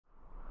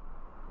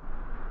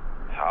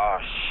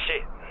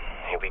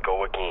we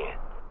go again.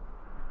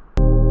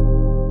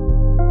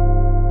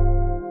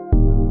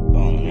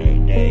 Ballin' every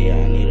day,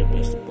 y'all need a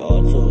bitch to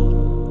ball too.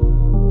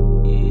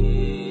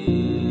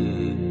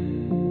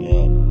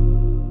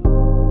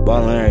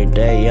 Ballin' every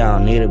day, y'all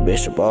need a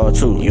bitch to ball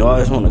too. You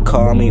always wanna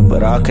call me,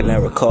 but I could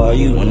never call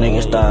you. When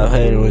niggas stop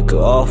hating, we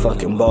could all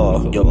fucking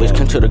ball. Yo, bitch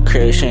come to the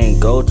crib, she ain't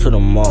go to the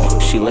mall.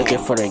 She looking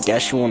for the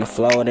gas, she wanna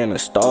flow it in a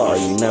star.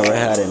 You never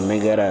had a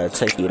nigga that'll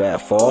take you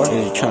that far.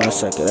 You tryna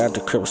suck it at the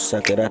crib,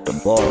 suck it at the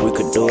bar. We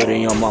could do it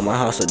in your mama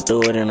house or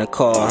do it in a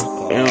car.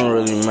 It don't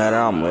really matter,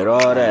 I'm with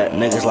all that.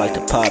 Niggas like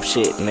to pop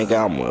shit,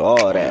 nigga, I'm with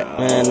all that.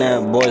 Man,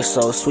 that boy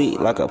so sweet,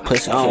 like a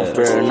pussy. I don't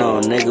fear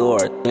no nigga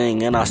or a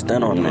thing, and I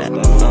stand on that.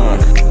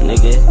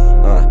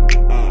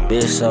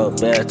 Bitch so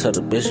bad, tell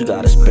the bitch you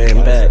gotta spin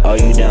back. Oh,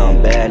 you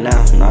down bad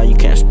now? Nah, you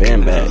can't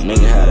spin back.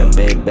 Nigga had a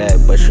big bag,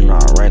 but you know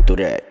I ran through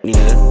that.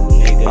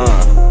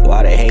 Nigga,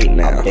 why they hate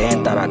now? I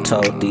been thought I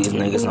told these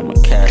niggas I'm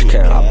a cash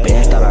cow. I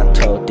been thought I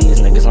told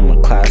these niggas I'm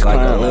a class clown.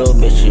 Like a little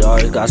bitch, you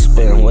always got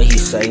spin what he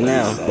say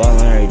now.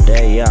 Ballin' every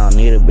day, y'all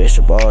need a bitch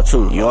to ball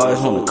too. You always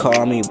wanna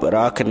call me, but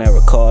I could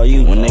never call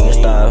you. When niggas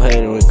stop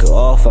hating, we could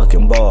all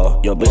fucking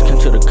ball. Yo, bitch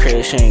come to the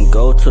crib, she ain't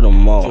go to the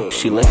mall.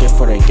 She looking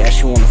for the gas,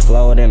 she wanna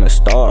flow it in a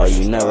star.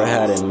 You never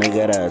had a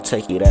nigga that'll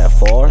take you that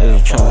far. You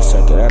tryna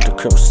suck it at the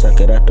crib, suck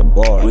it at the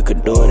bar. We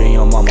could do it in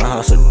your mama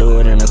house or do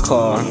it in a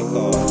car.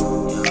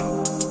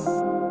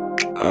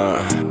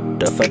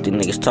 The fuck these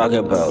niggas talking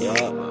about?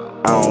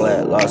 I don't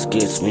let loss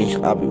get me,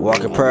 I be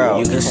walking proud.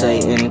 You can say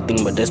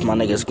anything, but this my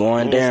niggas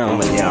going down.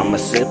 Yeah, I'ma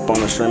sip on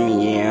the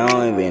shrimmy, yeah, I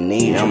don't even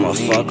need you. I'ma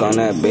fuck on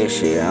that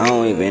bitch, yeah, I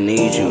don't even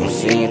need you. I'm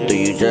seeing through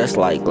you just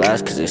like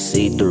glass, cause it's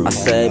see-through. I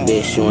said,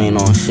 bitch, you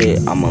ain't on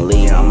shit, I'ma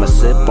leave. I'ma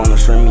sip on the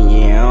shrimmy,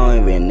 yeah, I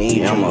don't even need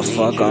you. I'ma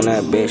fuck on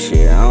that bitch,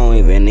 yeah, I don't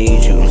even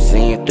need you. I'm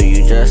seeing through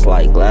you just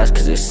like glass,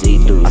 cause it's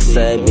see-through. I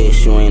said,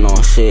 bitch, you ain't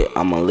on shit,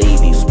 I'ma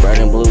leave you.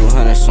 Spreading blue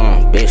honey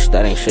song, bitch,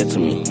 that ain't shit to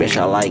me. Bitch,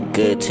 I like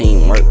good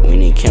teamwork, we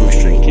need chemistry.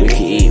 We can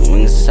eat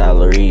wings and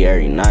salary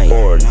every night.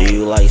 Or do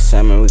you like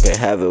salmon? We can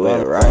have it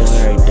with rice.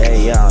 Every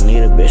day, y'all need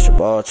a bitch to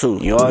ball too.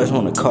 You always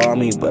wanna call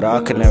me, but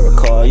I could never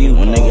call you.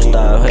 When niggas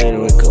stop hating,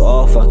 we could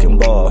all fucking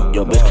ball.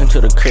 Yo, bitch come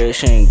to the crib,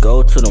 she ain't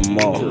go to the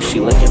mall. She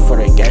looking for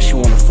the gas, she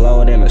wanna flow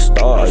it in a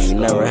star. You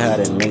never had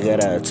a nigga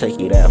that'll take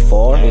you that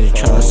far. You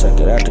tryna suck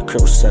it at the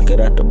crib, suck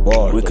it at the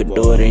bar. We could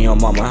do it in your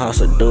mama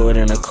house or do it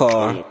in a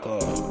car.